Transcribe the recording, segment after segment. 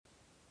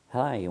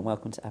Hi, and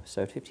welcome to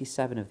episode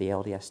 57 of the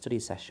LDS study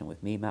session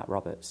with me, Matt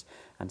Roberts.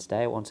 And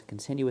today I want to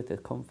continue with the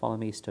Come Follow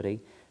Me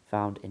study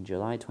found in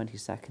July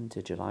 22nd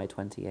to July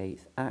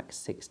 28th, Acts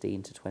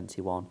 16 to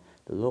 21.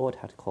 The Lord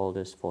had called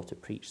us for to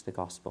preach the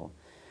gospel.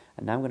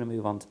 And now I'm going to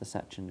move on to the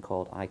section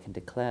called I Can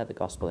Declare the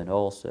Gospel in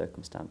All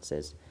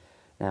Circumstances.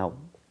 Now,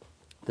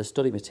 the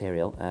study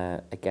material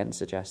again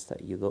suggests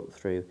that you look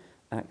through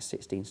Acts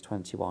 16 to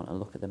 21 and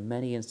look at the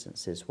many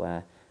instances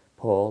where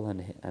Paul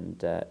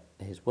and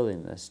his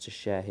willingness to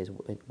share his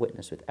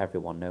witness with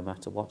everyone, no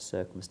matter what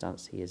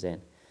circumstance he is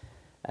in.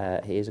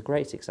 He is a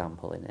great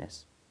example in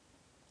this.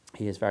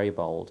 He is very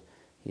bold.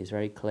 He is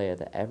very clear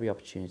that every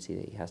opportunity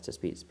that he has to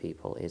speak to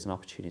people is an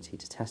opportunity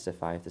to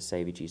testify of the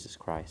Saviour Jesus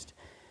Christ.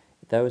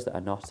 Those that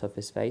are not of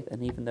his faith,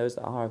 and even those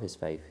that are of his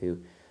faith, who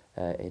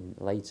in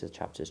later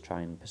chapters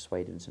try and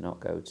persuade him to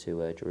not go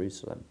to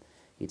Jerusalem,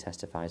 he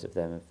testifies of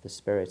them of the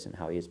Spirit and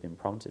how he has been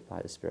prompted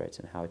by the Spirit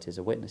and how it is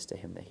a witness to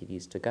him that he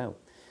needs to go.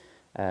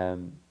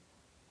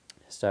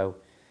 So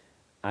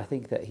I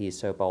think that he is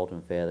so bold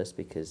and fearless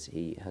because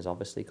he has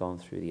obviously gone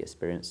through the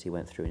experience he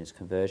went through in his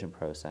conversion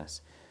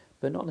process,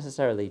 but not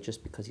necessarily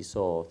just because he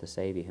saw the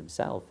Saviour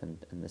himself and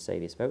the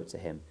Saviour spoke to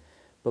him,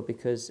 but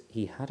because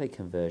he had a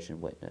conversion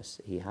witness,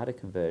 he had a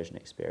conversion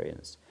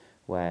experience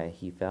where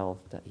he fell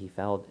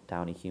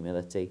down in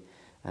humility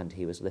and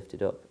he was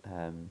lifted up.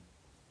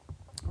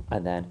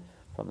 And then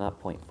from that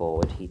point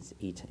forward,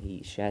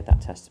 he shared that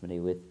testimony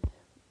with,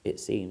 it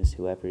seems,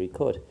 whoever he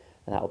could.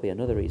 And that will be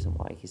another reason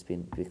why he's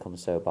become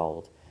so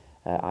bold.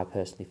 I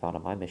personally found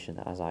on my mission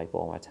that as I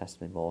bore my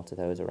testimony more to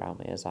those around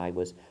me, as I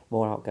was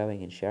more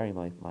outgoing in sharing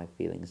my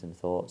feelings and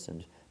thoughts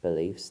and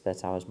beliefs,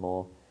 that I was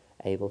more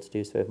able to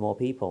do so with more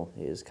people.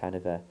 It was kind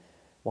of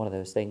one of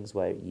those things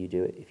where you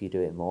do it. If you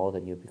do it more,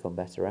 then you become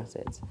better at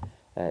it.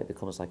 It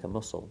becomes like a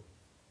muscle,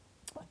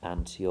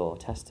 and your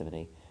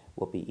testimony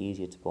will be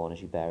easier to born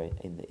as you bear it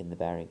in the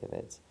bearing of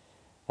it.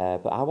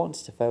 But I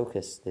wanted to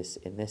focus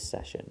in this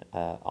session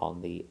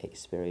on the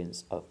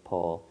experience of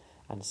Paul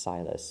and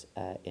Silas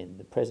in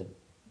the prison.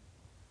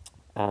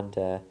 And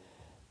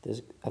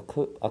there's a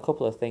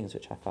couple of things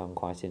which I found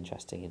quite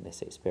interesting in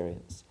this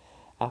experience.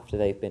 After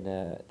they've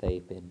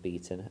been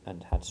beaten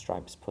and had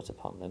stripes put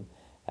upon them,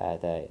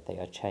 they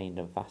are chained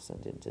and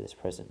fastened into this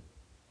prison.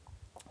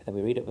 Then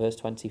we read at verse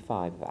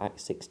 25 of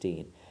Acts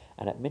 16,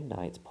 and at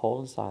midnight Paul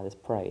and Silas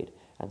prayed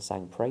and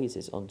sang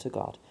praises unto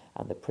God,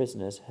 and the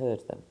prisoners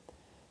heard them.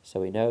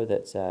 So we know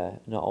that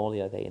not only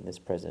are they in this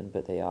prison,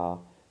 but they are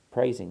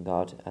praising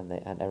God,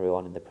 and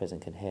everyone in the prison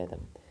can hear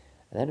them.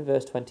 And then in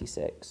verse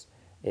 26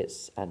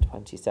 and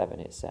 27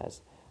 it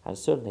says, and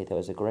suddenly there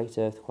was a great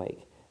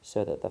earthquake,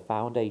 so that the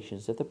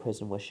foundations of the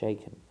prison were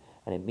shaken,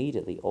 and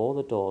immediately all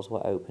the doors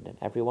were opened, and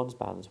everyone's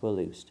bands were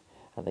loosed.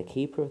 And the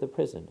keeper of the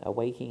prison,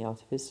 awaking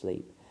out of his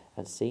sleep,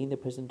 and seeing the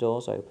prison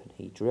doors open,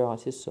 he drew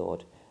out his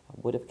sword,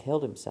 and would have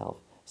killed himself,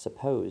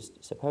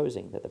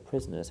 supposing that the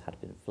prisoners had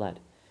been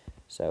fled.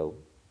 So,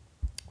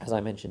 as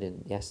I mentioned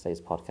in yesterday's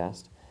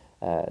podcast,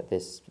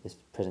 this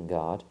prison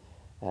guard,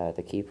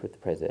 the keeper of the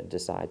prison,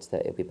 decides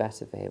that it would be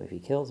better for him if he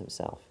kills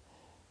himself.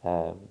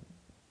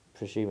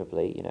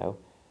 Presumably,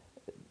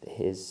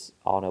 his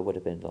honour would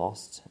have been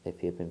lost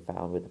if he had been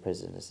found with the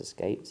prisoners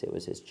escaped. It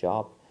was his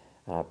job.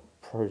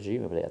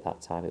 Presumably at that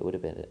time it would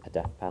have been a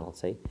death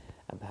penalty,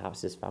 and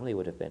perhaps his family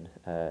would have been,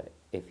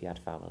 if he had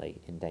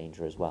family, in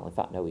danger as well. In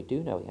fact, no, we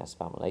do know he has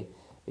family,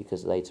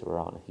 because later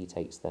on he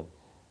takes them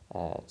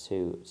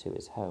to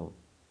his home.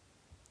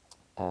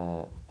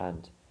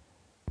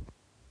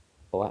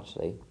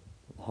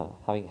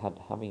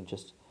 Having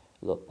just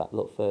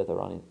looked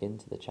further on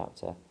into the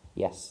chapter,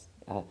 yes,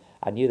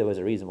 I knew there was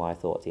a reason why I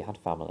thought he had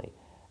family,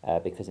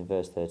 because in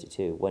verse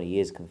 32, when he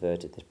is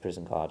converted, this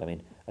prison guard,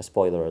 a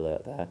spoiler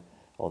alert there,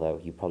 although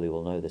you probably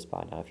will know this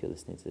by now if you're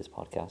listening to this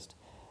podcast,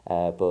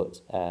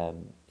 but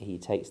he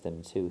takes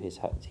them to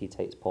he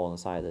takes Paul and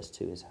Silas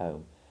to his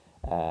home,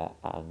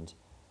 and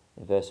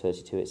in verse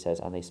 32 it says,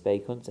 and they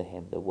spake unto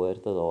him the word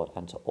of the Lord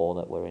and to all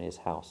that were in his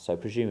house. So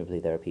presumably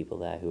there are people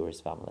there who are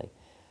his family.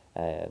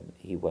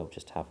 He won't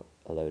just have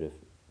a load of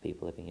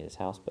people living in his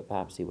house, but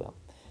perhaps he will.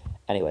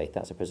 Anyway,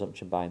 that's a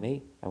presumption by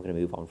me. I'm going to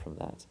move on from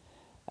that.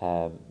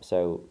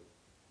 So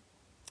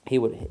he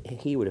would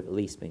have at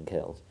least been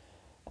killed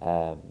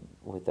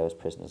with those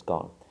prisoners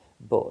gone.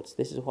 But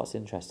this is what's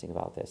interesting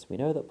about this. We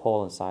know that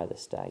Paul and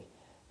Silas stay,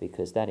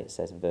 because then it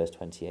says in verse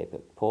 28,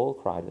 but Paul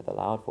cried with a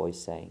loud voice,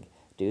 saying,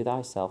 do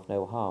thyself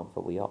no harm,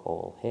 for we are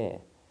all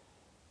here.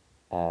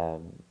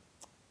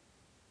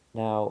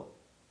 Now,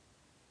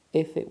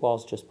 if it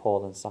was just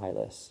Paul and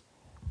Silas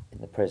in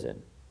the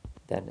prison,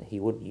 then he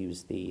wouldn't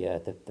use the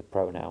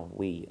pronoun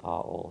we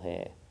are all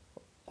here,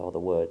 or the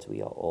words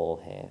we are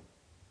all here.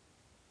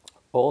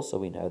 Also,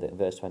 we know that in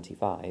verse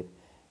 25,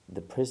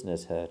 the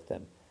prisoners heard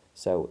them.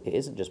 So it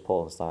isn't just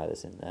Paul and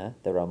Silas in there.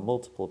 There are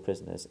multiple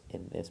prisoners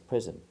in this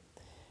prison.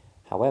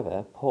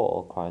 However,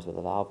 Paul cries with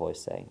a loud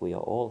voice, saying, we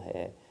are all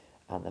here,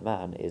 and the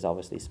man is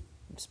obviously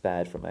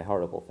spared from a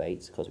horrible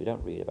fate, because we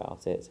don't read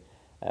about it,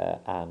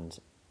 and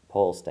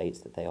Paul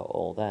states that they are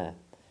all there.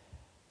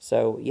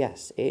 So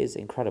yes, it is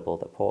incredible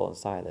that Paul and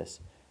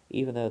Silas,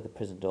 even though the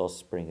prison doors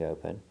spring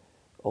open,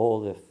 all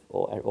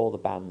the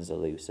bands are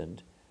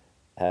loosened,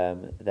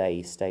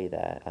 they stay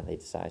there and they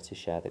decide to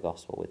share the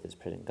gospel with this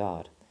prison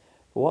guard.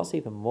 But what's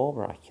even more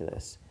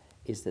miraculous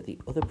is that the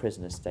other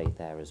prisoners stayed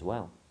there as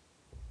well.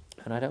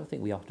 And I don't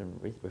think we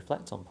often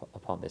reflect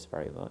upon this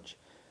very much.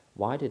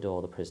 Why did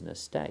all the prisoners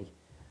stay?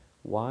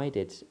 Why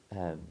did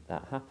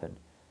that happen?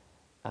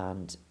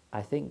 And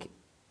I think,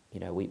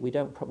 we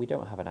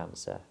don't have an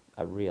answer,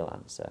 a real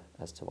answer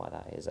as to why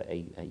that is,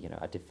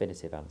 a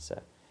definitive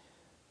answer.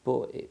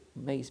 But it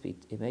may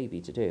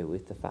be to do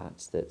with the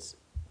fact that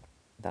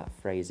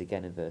phrase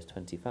again in verse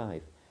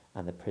 25,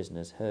 and the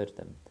prisoners heard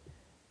them.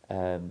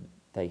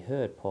 They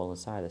heard Paul and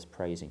Silas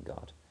praising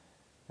God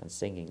and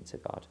singing to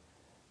God,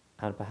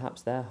 and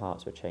perhaps their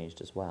hearts were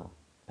changed as well.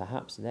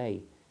 Perhaps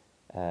they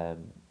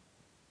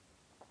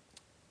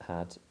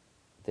had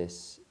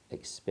this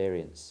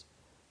experience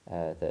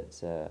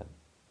that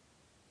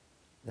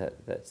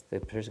the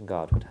prison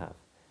guard would have,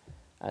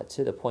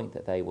 to the point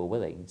that they were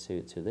willing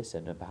to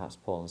listen, and perhaps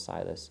Paul and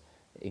Silas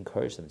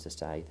encouraged them to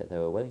stay, that they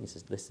were willing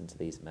to listen to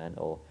these men,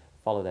 or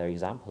follow their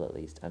example at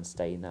least, and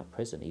stay in that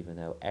prison, even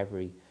though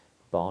every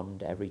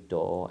bond, every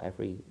door,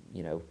 every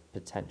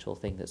potential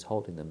thing that's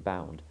holding them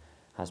bound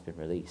has been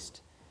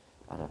released.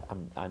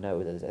 And I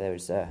know that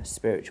there's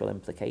spiritual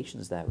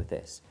implications there with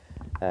this.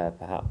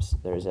 Perhaps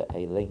there is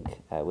a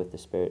link with the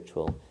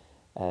spiritual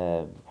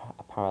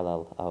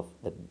parallel of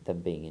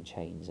them being in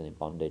chains and in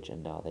bondage,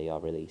 and now they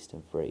are released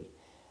and free.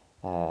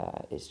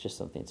 It's just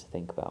something to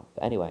think about.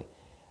 But anyway,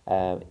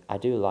 I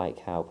do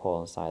like how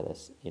Paul and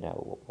Silas,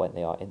 when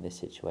they are in this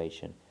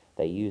situation,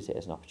 they use it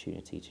as an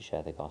opportunity to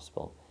share the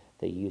gospel.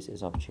 They use it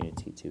as an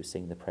opportunity to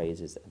sing the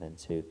praises, and then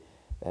to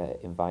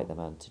invite the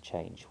man to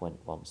change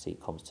once he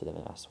comes to them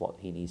and asks what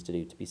he needs to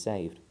do to be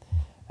saved.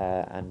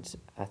 And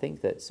I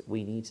think that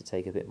we need to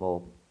take a bit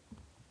more,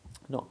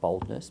 not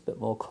boldness, but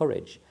more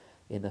courage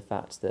in the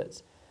fact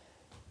that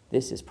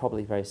this is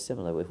probably very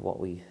similar with what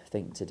we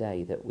think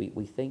today, that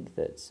we think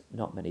that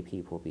not many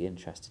people will be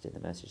interested in the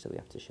message that we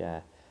have to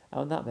share.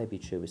 And that may be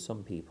true with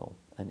some people,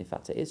 and in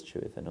fact it is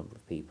true with a number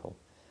of people.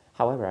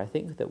 However, I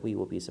think that we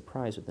will be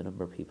surprised with the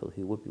number of people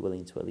who would be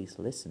willing to at least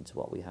listen to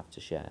what we have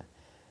to share.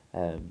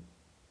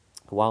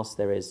 Whilst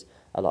there is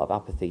a lot of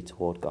apathy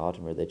toward God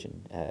and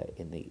religion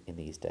in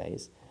these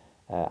days,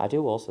 I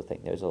do also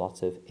think there's a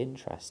lot of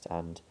interest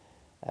and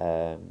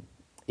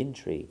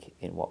intrigue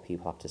in what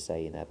people have to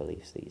say in their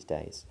beliefs these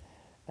days.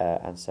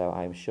 And so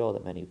I'm sure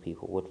that many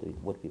people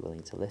would be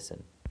willing to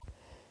listen.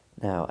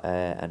 Now,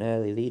 an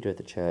early leader of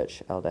the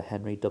church, Elder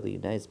Henry W.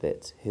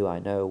 Nesbitt, who I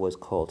know was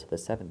called to the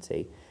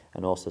 70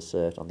 and also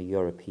served on the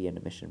European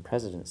Mission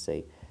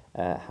Presidency,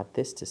 had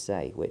this to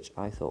say, which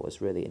I thought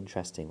was really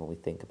interesting when we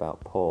think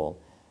about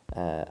Paul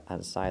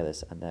and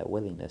Silas and their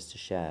willingness to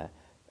share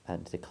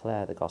and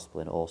declare the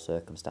gospel in all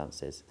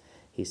circumstances.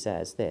 He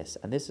says this,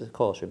 and this, of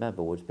course,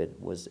 remember,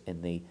 was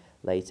in the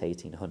late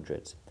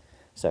 1800s.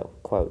 So,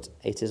 quote,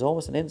 "It is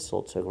almost an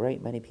insult to a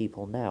great many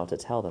people now to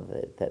tell them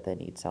that they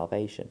need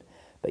salvation.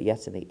 But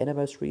yet in the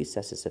innermost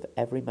recesses of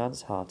every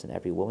man's heart and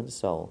every woman's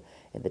soul,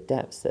 in the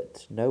depths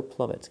that no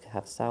plummet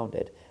hath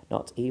sounded,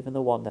 not even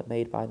the one that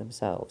made by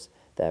themselves,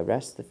 there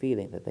rests the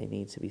feeling that they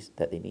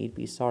need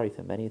be sorry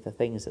for many of the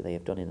things that they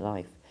have done in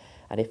life,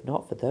 and if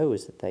not for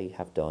those that they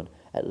have done,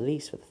 at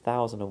least for the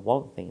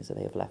 1,001 things that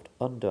they have left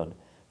undone,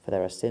 for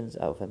there are sins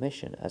of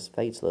omission as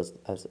fatal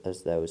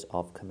as those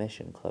of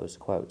commission." Close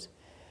quote.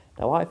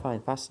 Now, what I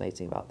find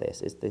fascinating about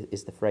this is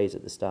the phrase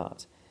at the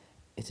start.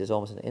 It is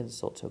almost an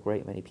insult to a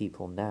great many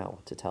people now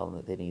to tell them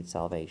that they need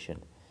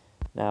salvation.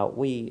 Now,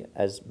 we,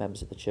 as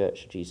members of the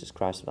Church of Jesus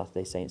Christ of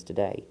Latter-day Saints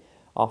today,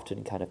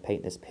 often kind of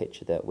paint this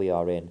picture that we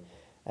are in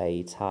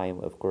a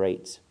time of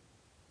great,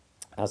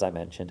 as I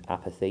mentioned,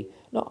 apathy.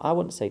 I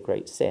wouldn't say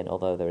great sin,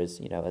 although there's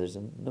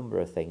a number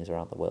of things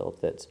around the world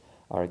that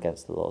are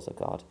against the laws of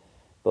God.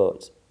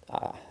 But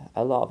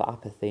a lot of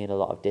apathy and a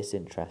lot of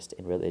disinterest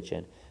in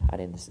religion and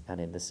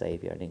in the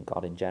Saviour and in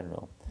God in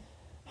general.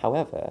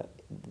 However,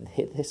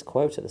 this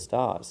quote at the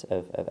start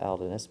of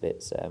Elder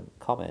Nesbitt's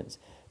comment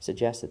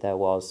suggests that there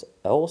was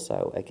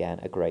also, again,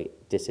 a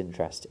great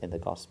disinterest in the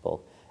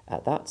gospel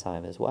at that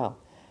time as well.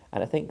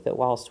 And I think that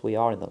whilst we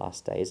are in the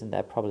last days, and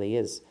there probably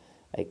is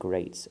a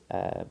great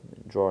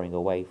drawing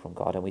away from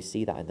God, and we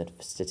see that in the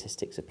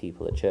statistics of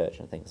people at church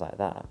and things like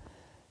that,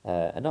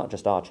 and not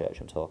just our church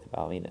I'm talking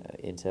about. I mean,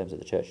 in terms of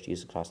the Church of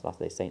Jesus Christ of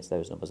Latter-day Saints,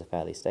 those numbers are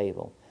fairly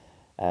stable.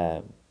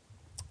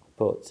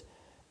 But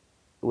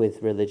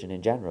with religion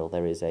in general,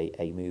 there is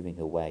a moving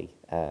away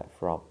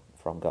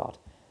from God.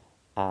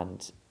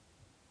 And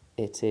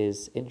it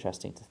is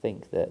interesting to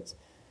think that,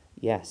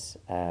 yes,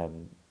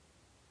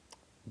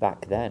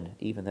 back then,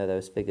 even though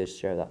those figures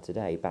show that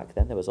today, back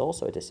then there was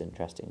also a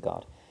disinterest in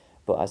God.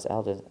 But as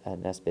Elder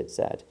Nesbitt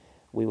said,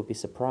 we would be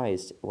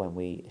surprised when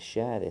we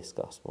share this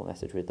gospel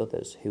message with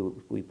others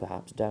who we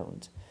perhaps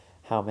don't,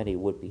 how many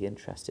would be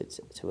interested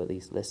to at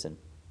least listen.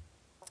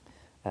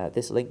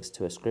 This links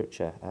to a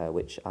scripture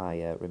which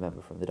I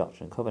remember from the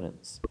Doctrine and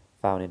Covenants,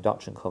 found in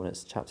Doctrine and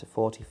Covenants chapter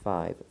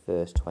 45,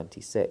 verse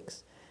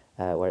 26,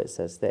 where it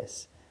says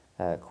this,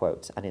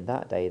 quote, "And in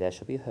that day there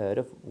shall be heard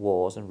of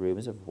wars and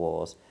rumours of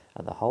wars,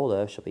 and the whole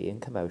earth shall be in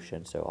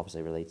commotion," so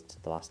obviously related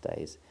to the last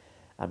days,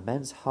 "and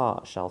men's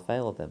hearts shall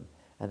fail them,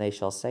 and they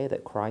shall say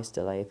that Christ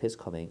delayeth his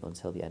coming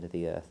until the end of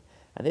the earth."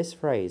 And this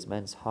phrase,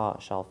 "men's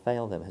hearts shall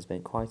fail them," has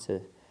been quite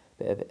a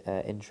bit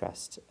of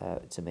interest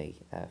to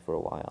me for a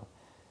while.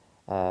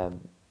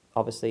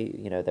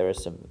 Obviously, there are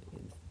some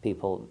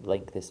people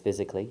link this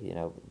physically,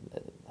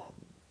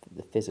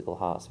 the physical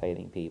hearts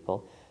failing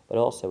people, but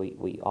also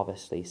we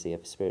obviously see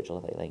a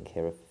spiritual link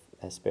here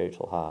of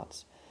spiritual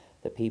hearts.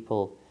 The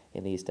people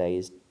in these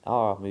days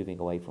are moving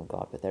away from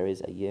God, but there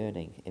is a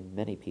yearning in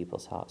many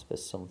people's hearts for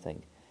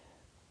something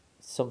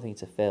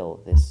to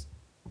fill this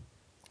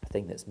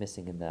thing that's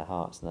missing in their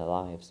hearts and their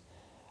lives.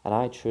 And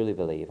I truly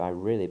believe, I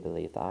really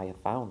believe that I have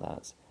found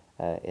that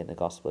in the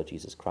gospel of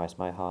Jesus Christ.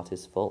 My heart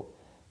is full.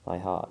 My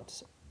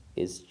heart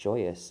is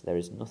joyous. There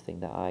is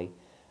nothing that I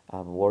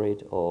am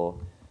worried or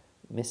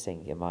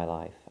missing in my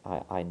life.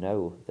 I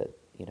know that,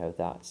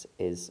 that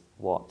is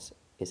what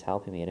is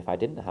helping me. And if I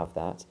didn't have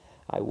that,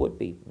 I would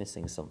be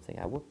missing something.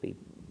 I would be,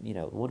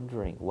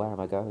 wondering, where am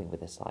I going with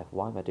this life?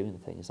 Why am I doing the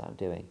things I'm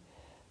doing?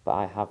 But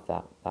I have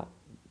that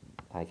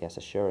I guess,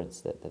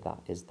 assurance that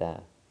is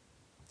there.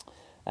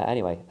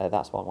 Anyway,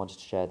 that's what I wanted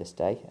to share this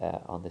day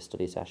on this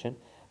study session.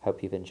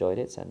 Hope you've enjoyed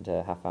it and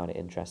have found it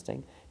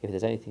interesting. If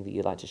there's anything that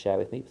you'd like to share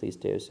with me, please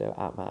do so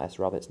at Matt S.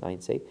 Roberts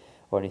 90,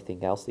 or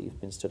anything else that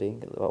you've been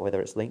studying, whether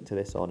it's linked to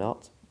this or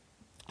not.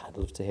 I'd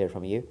love to hear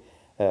from you.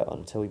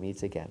 Until we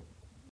meet again.